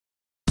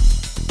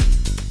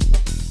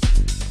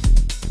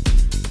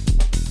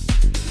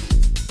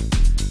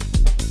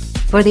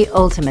For the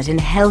ultimate in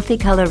healthy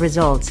color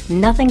results,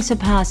 nothing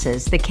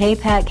surpasses the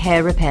K-Pack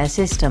Hair Repair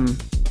System.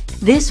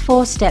 This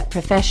 4-step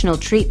professional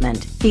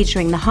treatment,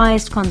 featuring the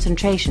highest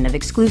concentration of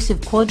exclusive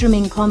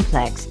Quadramine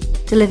complex,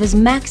 delivers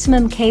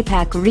maximum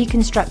K-Pack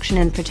reconstruction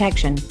and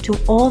protection to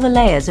all the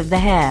layers of the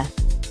hair,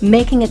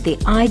 making it the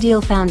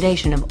ideal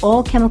foundation of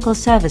all chemical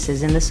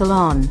services in the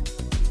salon.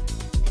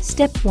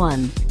 Step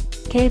 1.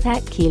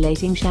 K-Pack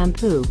Chelating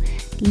Shampoo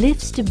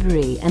lifts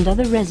debris and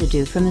other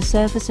residue from the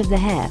surface of the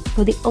hair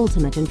for the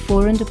ultimate in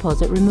foreign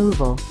deposit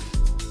removal.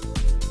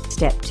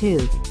 Step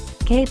 2.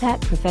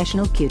 K-Pack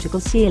Professional Cuticle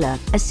Sealer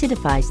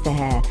acidifies the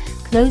hair,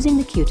 closing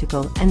the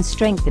cuticle and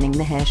strengthening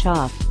the hair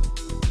shaft.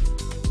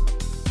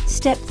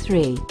 Step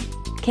 3.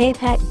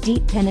 K-Pack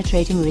Deep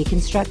Penetrating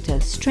Reconstructor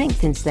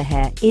strengthens the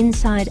hair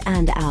inside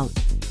and out.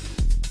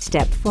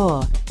 Step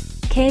 4.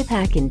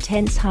 K-Pack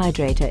Intense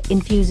Hydrator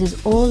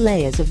infuses all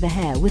layers of the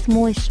hair with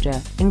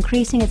moisture,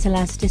 increasing its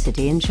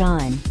elasticity and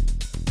shine.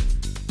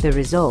 The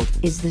result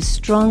is the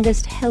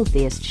strongest,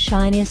 healthiest,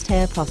 shiniest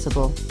hair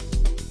possible.